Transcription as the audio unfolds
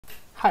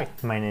Hi,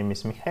 my name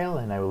is Mihail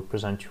and I will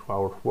present you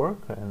our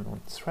work on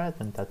thread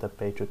and data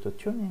page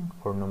autotuning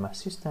for NUMA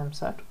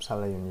systems at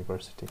Uppsala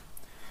University.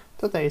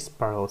 Today's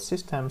parallel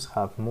systems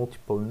have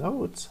multiple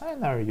nodes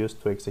and are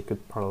used to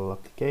execute parallel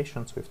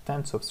applications with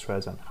tens of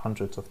threads and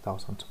hundreds of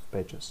thousands of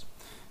pages.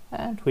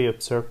 And we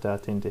observe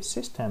that in these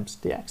systems,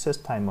 the access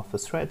time of a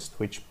thread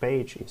to each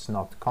page is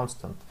not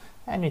constant,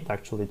 and it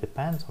actually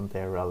depends on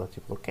their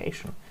relative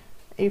location.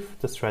 If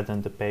the thread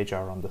and the page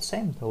are on the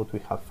same node,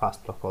 we have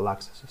fast local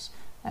accesses,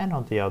 and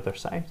on the other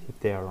side, if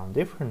they are on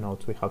different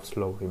nodes, we have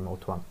slow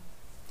remote one.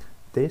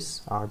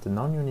 These are the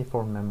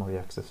non-uniform memory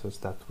accesses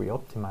that we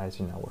optimize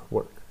in our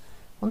work.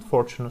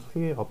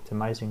 Unfortunately,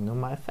 optimizing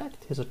NUMA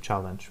effect is a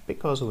challenge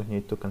because we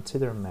need to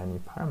consider many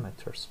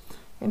parameters.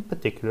 In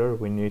particular,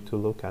 we need to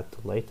look at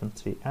the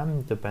latency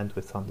and the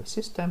bandwidth on the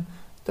system,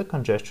 the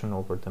congestion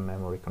over the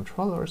memory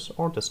controllers,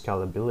 or the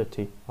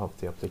scalability of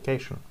the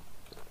application.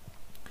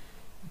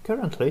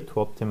 Currently, to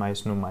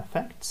optimize NUMA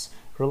effects,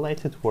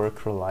 related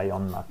work rely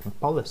on mapping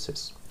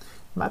policies.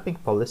 Mapping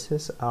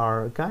policies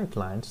are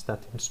guidelines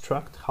that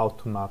instruct how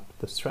to map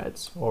the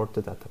threads or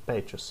the data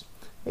pages.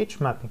 Each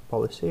mapping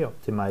policy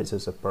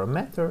optimizes a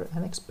parameter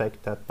and expects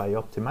that by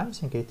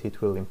optimizing it, it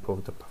will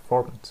improve the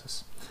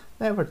performances.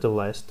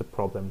 Nevertheless, the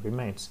problem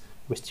remains.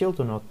 We still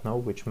do not know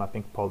which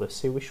mapping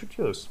policy we should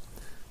use.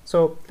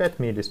 So let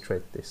me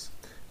illustrate this.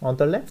 On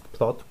the left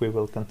plot, we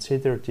will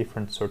consider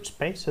different search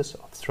spaces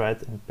of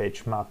thread and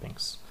page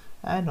mappings.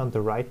 And on the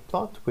right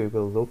plot, we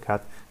will look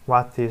at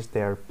what is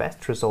their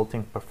best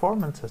resulting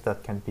performances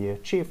that can be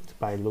achieved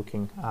by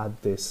looking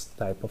at this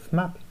type of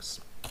mappings.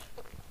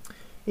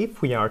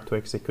 If we are to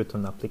execute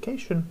an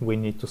application, we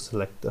need to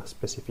select a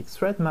specific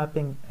thread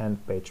mapping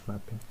and page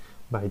mapping.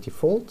 By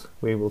default,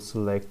 we will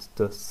select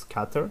the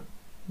scatter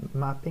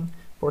mapping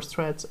for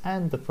threads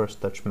and the first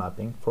touch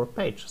mapping for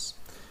pages.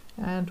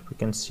 And we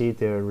can see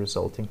the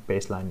resulting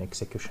baseline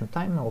execution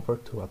time over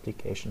two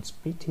applications,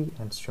 PT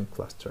and stream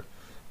cluster.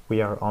 We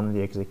are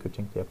only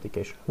executing the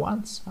application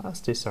once, as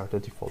these are the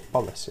default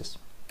policies.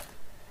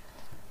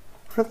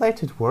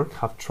 Related work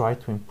have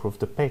tried to improve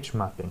the page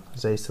mapping.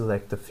 They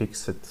select the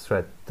fixed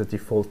thread, the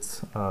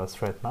default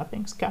thread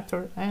mapping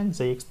scatter, and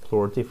they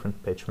explore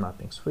different page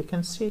mappings. We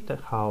can see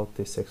how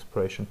this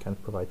exploration can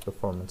provide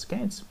performance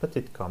gains, but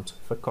it comes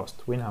with a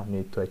cost. We now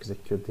need to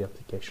execute the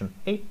application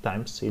 8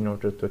 times in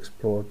order to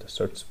explore the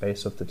search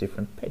space of the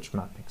different page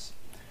mappings.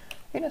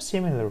 In a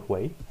similar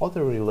way,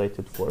 other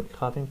related work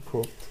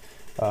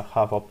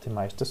have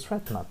optimized the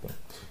thread mapping.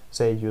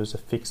 They use a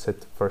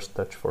fixed first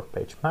touch for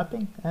page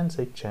mapping and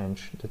they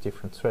change the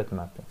different thread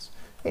mappings.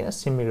 In a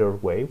similar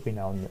way, we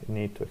now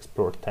need to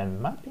explore 10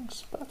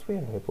 mappings, but we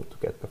are able to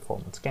get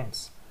performance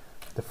gains.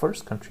 The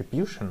first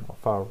contribution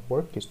of our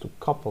work is to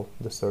couple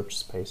the search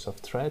space of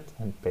thread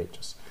and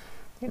pages.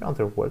 In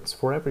other words,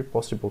 for every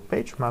possible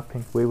page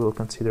mapping, we will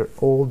consider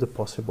all the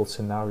possible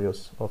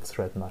scenarios of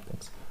thread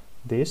mappings.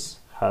 This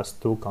has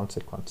two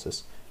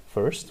consequences.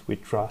 First, we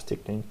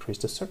drastically increase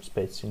the search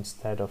space.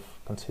 Instead of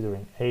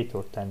considering 8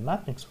 or 10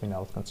 mappings, we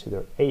now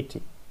consider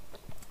 80.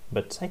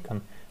 But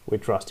second, we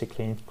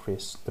drastically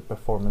increase the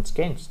performance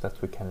gains that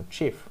we can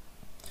achieve.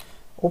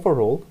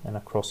 Overall, and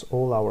across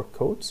all our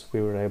codes, we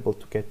were able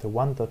to get the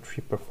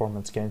 1.3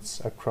 performance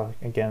gains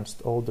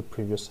against all the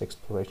previous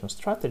exploration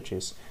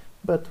strategies,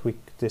 but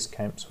this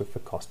comes with a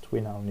cost.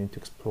 We now need to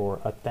explore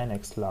a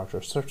 10x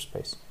larger search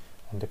space.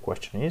 And the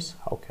question is,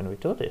 how can we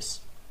do this?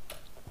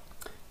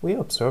 We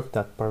observe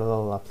that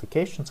parallel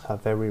applications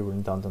have very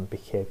redundant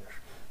behavior.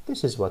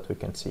 This is what we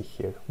can see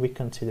here. We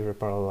consider a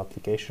parallel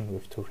application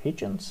with two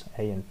regions,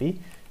 A and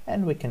B,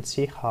 and we can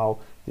see how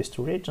these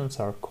two regions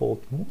are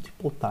called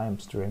multiple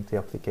times during the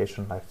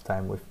application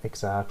lifetime with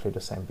exactly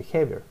the same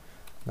behavior.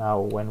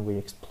 Now, when we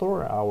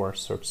explore our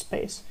search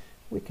space,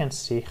 we can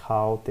see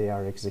how they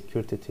are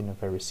executed in a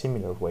very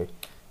similar way.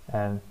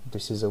 And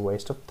this is a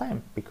waste of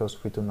time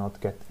because we do not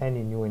get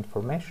any new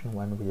information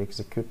when we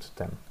execute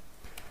them.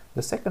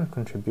 The second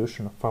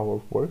contribution of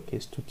our work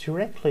is to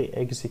directly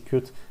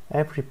execute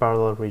every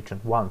parallel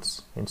region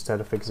once, instead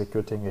of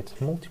executing it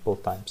multiple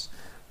times.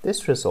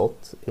 This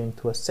results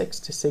into a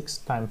 66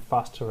 times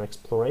faster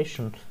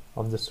exploration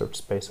of the search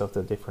space of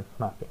the different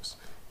mappings.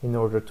 In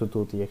order to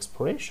do the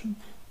exploration,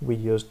 we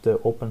use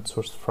the open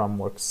source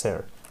framework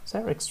SER.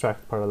 SER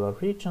extracts parallel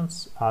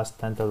regions as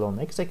standalone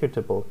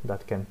executable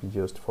that can be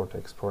used for the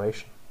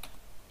exploration.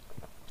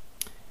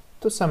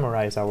 To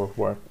summarize our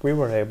work, we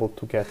were able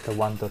to get the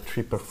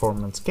 1.3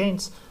 performance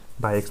gains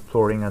by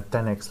exploring a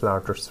 10x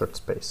larger search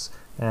space,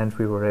 and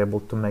we were able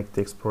to make the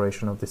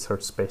exploration of the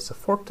search space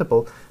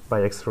affordable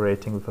by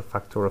accelerating with a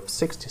factor of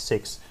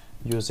 66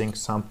 using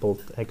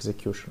sampled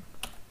execution.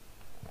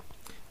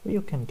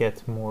 You can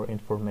get more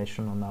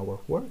information on our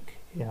work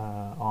in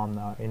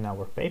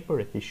our paper,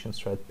 Efficient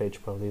Thread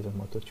Page Parallelism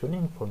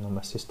Autotuning for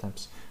NUMA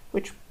Systems,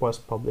 which was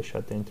published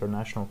at the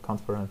International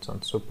Conference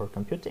on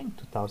Supercomputing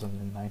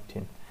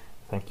 2019.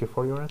 Thank you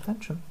for your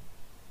attention.